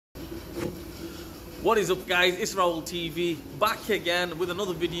What is up, guys? It's Raul TV back again with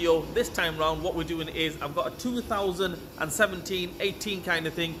another video. This time round what we're doing is I've got a 2017-18 kind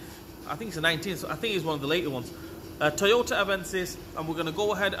of thing. I think it's a 19, so I think it's one of the later ones. Toyota Avensis, and we're going to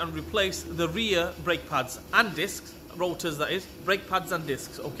go ahead and replace the rear brake pads and discs, rotors that is, brake pads and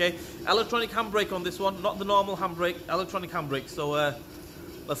discs, okay? Electronic handbrake on this one, not the normal handbrake, electronic handbrake. So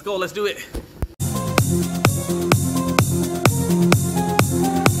let's go, let's do it.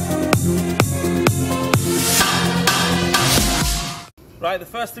 Right, the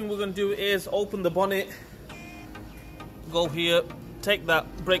first thing we're going to do is open the bonnet, go here, take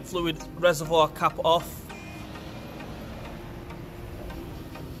that brake fluid reservoir cap off.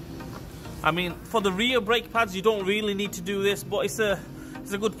 I mean, for the rear brake pads you don't really need to do this, but it's a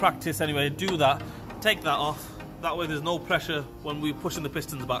good practice anyway. Do that, take that off, that way there's no pressure when we're pushing the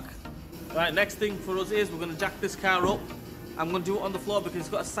pistons back. Right, next thing for us is we're going to jack this car up. I'm going to do it on the floor because it's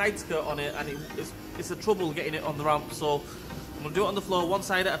got a side skirt on it and it's a trouble getting it on the ramp, so I'm going to do it on the floor, one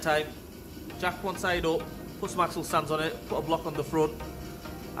side at a time, jack one side up, put some axle stands on it, put a block on the front,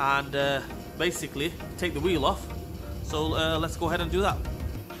 and basically take the wheel off. So let's go ahead and do that.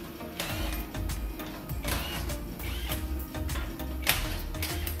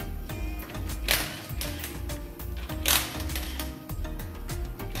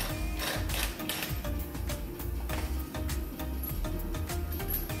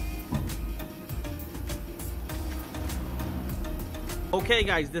 Okay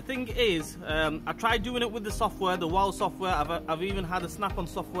guys, the thing is, I tried doing it with the software, the WOW software. I've even had a snap-on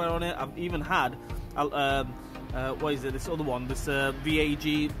software on it. I've even had, what is it, this other one, this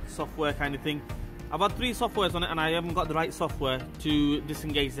VAG software kind of thing. I've had 3 softwares on it and I haven't got the right software to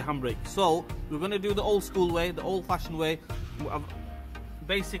disengage the handbrake. So we're going to do the old school way, the old fashioned way.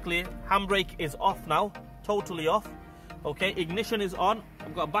 Basically, handbrake is off now, totally off. Okay, ignition is on.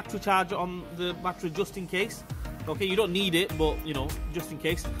 I've got a battery charger on the battery just in case. Okay, you don't need it, but you know, just in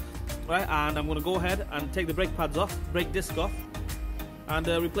case. Right, and I'm going to go ahead and take the brake pads off, brake disc off, and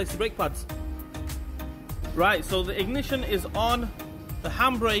replace the brake pads. Right, so the ignition is on, the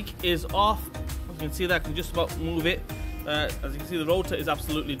handbrake is off. As you can see there, I can just about move it. As you can see, the rotor is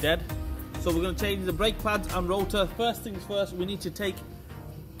absolutely dead. So we're going to change the brake pads and rotor. First things first, we need to take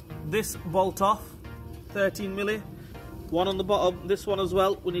this bolt off, 13mm. One on the bottom, this one as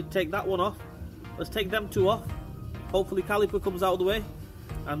well. We need to take that one off. Let's take them 2 off. Hopefully caliper comes out of the way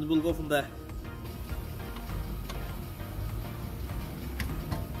and we'll go from there.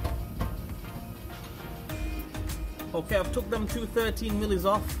 Okay, I've took them 2 13mm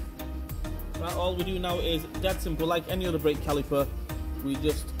off. Right, all we do now is dead simple, like any other brake caliper. We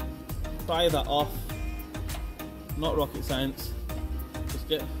just pry that off. Not rocket science. Just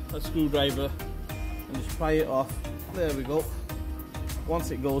get a screwdriver and just pry it off. There we go.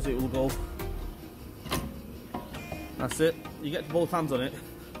 Once it goes, it will go. That's it. You get both hands on it,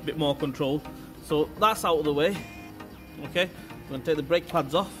 a bit more control. So that's out of the way. Okay, we're going to take the brake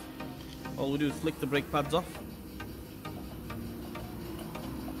pads off. All we do is flick the brake pads off.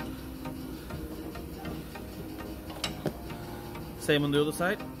 Same on the other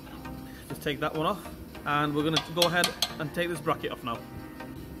side. Just take that one off. And we're going to go ahead and take this bracket off now.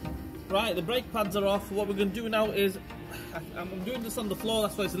 Right, the brake pads are off. What we're going to do now is, I'm doing this on the floor,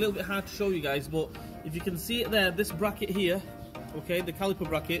 that's why it's a little bit hard to show you guys, but if you can see it there, this bracket here, okay, the caliper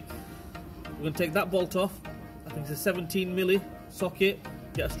bracket, we're going to take that bolt off. I think it's a 17mm socket,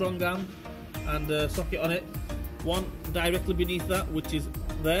 get a strong arm and socket on it. One directly beneath that, which is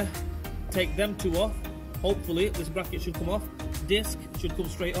there. Take them 2 off. Hopefully this bracket should come off. Disc should come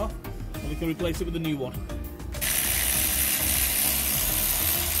straight off and we can replace it with a new one.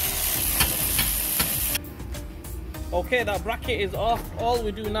 Okay, that bracket is off. All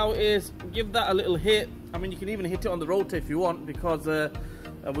we do now is give that a little hit. I mean, you can even hit it on the rotor if you want, because we're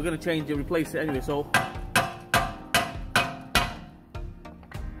going to change it, replace it anyway. So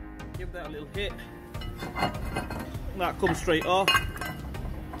give that a little hit. That comes straight off.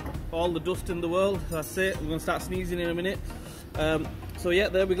 All the dust in the world. That's it. We're going to start sneezing in a minute. So yeah,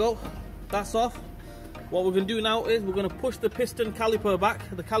 there we go. That's off. What we're going to do now is we're going to push the piston caliper back.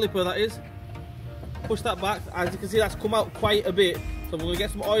 The caliper, that is. Push that back. As you can see, that's come out quite a bit, so we're going to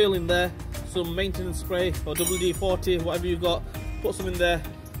get some oil in there, some maintenance spray or WD-40, whatever you've got. Put some in there,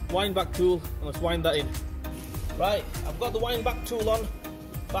 wind back tool, and let's wind that in. Right, I've got the wind back tool on,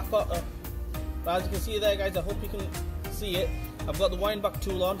 back up. As you can see there, guys, I hope you can see it. I've got the wind back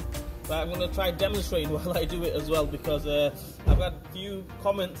tool on. Right, I'm going to try demonstrating while I do it as well, because I've had a few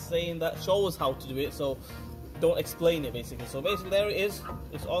comments saying that show us how to do it, so don't explain it basically. So basically there it is,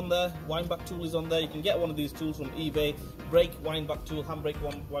 it's on there, wind back tool is on there. You can get one of these tools from eBay, brake wind back tool, handbrake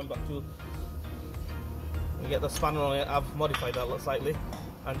wind back tool. You get the spanner on it. I've modified that slightly,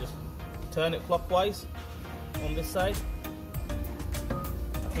 and just turn it clockwise on this side.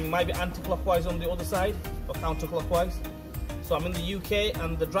 I think it might be anti-clockwise on the other side, or counterclockwise. So I'm in the UK,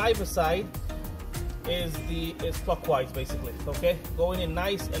 and the driver's side is clockwise basically. Okay, going in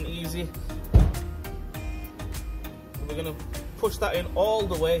nice and easy. We're gonna push that in all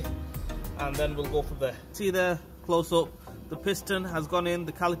the way, and then we'll go from there. See there, close up, the piston has gone in,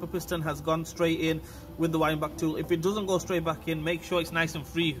 the caliper piston has gone straight in with the wiring back tool. If it doesn't go straight back in, make sure it's nice and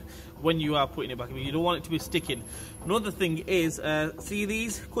free when you are putting it back in. You don't want it to be sticking. Another thing is, see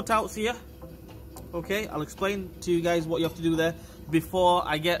these cutouts here? Okay, I'll explain to you guys what you have to do there before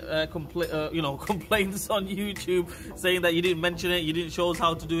I get complaints on YouTube saying that you didn't mention it, you didn't show us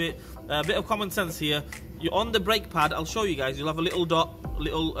how to do it. A bit of common sense here. You're on the brake pad. I'll show you guys. You'll have a little dot,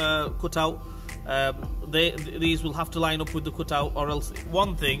 little cutout. These will have to line up with the cutout, or else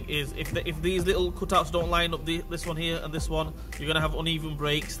one thing is if these little cutouts don't line up, this one here and this one, you're gonna have uneven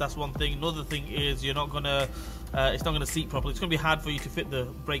brakes. That's one thing. Another thing is you're not gonna it's not gonna seat properly. It's gonna be hard for you to fit the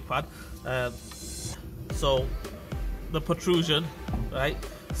brake pad. So the protrusion, right?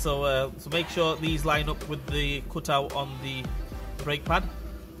 So make sure these line up with the cutout on the brake pad,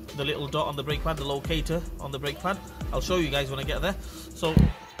 the little dot on the brake pad, the locator on the brake pad. I'll show you guys when I get there. So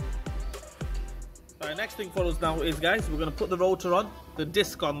next thing for us now is, guys, we're going to put the rotor on, the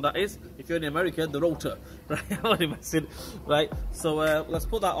disc on, that is. If you're in America, the rotor, right? I'm only messing, right? So let's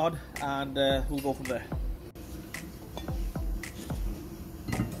put that on, and we'll go from there.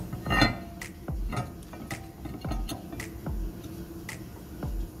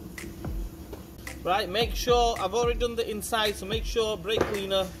 Right, make sure, I've already done the inside, so make sure brake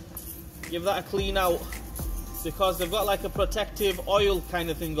cleaner, give that a clean out, because they've got like a protective oil kind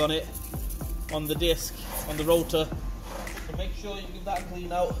of thing on it, on the disc, on the rotor. So make sure you give that a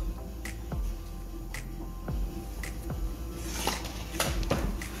clean out.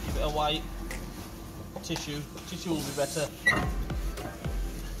 Bit of white tissue will be better.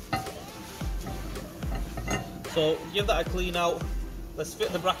 So give that a clean out. Let's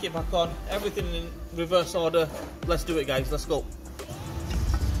fit the bracket back on. Everything in reverse order. Let's do it, guys. Let's go.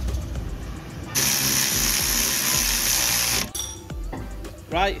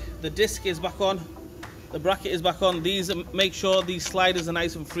 Right, the disc is back on, the bracket is back on. These, make sure these sliders are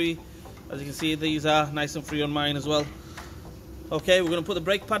nice and free. As you can see, these are nice and free on mine as well. Okay, we're going to put the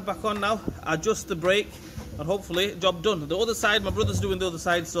brake pad back on now, adjust the brake, and hopefully job done. The other side, my brother's doing the other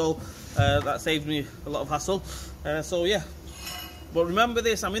side, so that saves me a lot of hassle. So yeah, but remember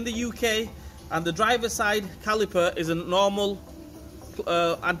this, I'm in the UK, and the driver's side caliper is a normal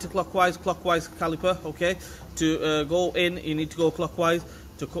anti-clockwise, clockwise caliper. Okay, to go in, you need to go clockwise.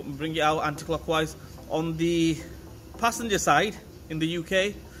 To bring it out, anti-clockwise. On the passenger side in the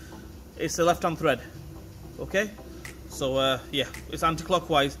UK, it's a left-hand thread. Okay, so yeah, it's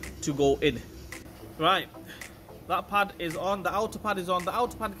anti-clockwise to go in. Right, that pad is on, the outer pad is on. The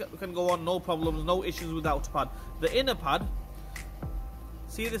outer pad can go on, no problems, no issues with the outer pad. The inner pad,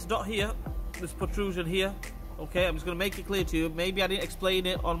 see this dot here, this protrusion here. Okay, I'm just going to make it clear to you. Maybe I didn't explain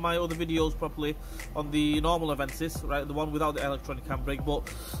it on my other videos properly on the normal Avensis, right? The one without the electronic handbrake,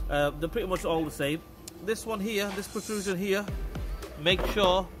 but they're pretty much all the same. This one here, this protrusion here, make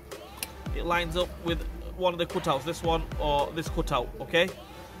sure it lines up with one of the cutouts, this one or this cutout, okay?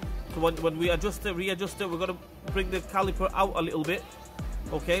 So when we adjust it, readjust it, we're going to bring the caliper out a little bit,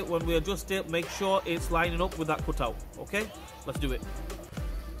 okay? When we adjust it, make sure it's lining up with that cutout, okay? Let's do it.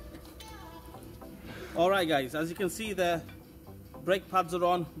 Alright guys, as you can see there, brake pads are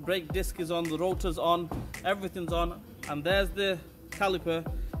on, brake disc is on, the rotor's on, everything's on, and there's the caliper.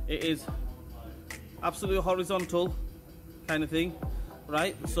 It is absolutely horizontal kind of thing,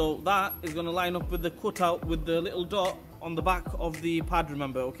 right? So that is going to line up with the cutout with the little dot on the back of the pad,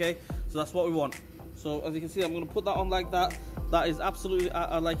 remember, okay? So that's what we want. So as you can see, I'm going to put that on like that. That is absolutely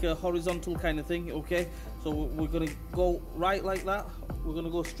like a horizontal kind of thing, okay? So we're going to go right like that, we're going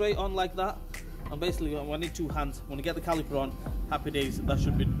to go straight on like that. And basically, I need two hands. When you get the caliper on, happy days. That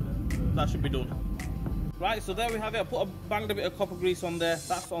should be done. Right, so there we have it. I banged a bit of copper grease on there.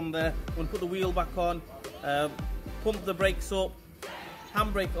 That's on there. I'm going to put the wheel back on. Pump the brakes up.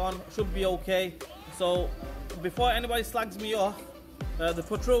 Handbrake on. Should be okay. So before anybody slags me off, the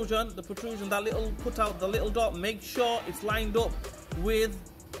protrusion, that little cutout, the little dot, make sure it's lined up with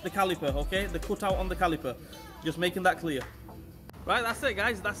the caliper. Okay, the cutout on the caliper. Just making that clear. Right, that's it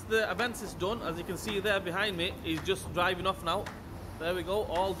guys, that's the Avensis done. As you can see there behind me, he's just driving off now. There we go,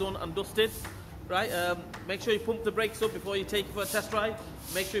 all done and dusted. Right, make sure you pump the brakes up before you take it for a test ride.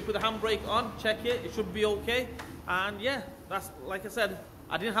 Make sure you put the handbrake on, check it, it should be okay. And yeah, that's, like I said,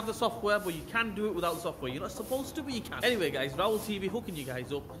 I didn't have the software, but you can do it without the software. You're not supposed to, but you can. Anyway guys, Raoul TV hooking you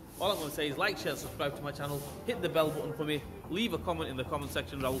guys up. All I'm going to say is like, share, subscribe to my channel, hit the bell button for me, leave a comment in the comment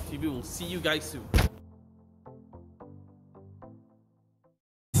section. Raoul TV will see you guys soon.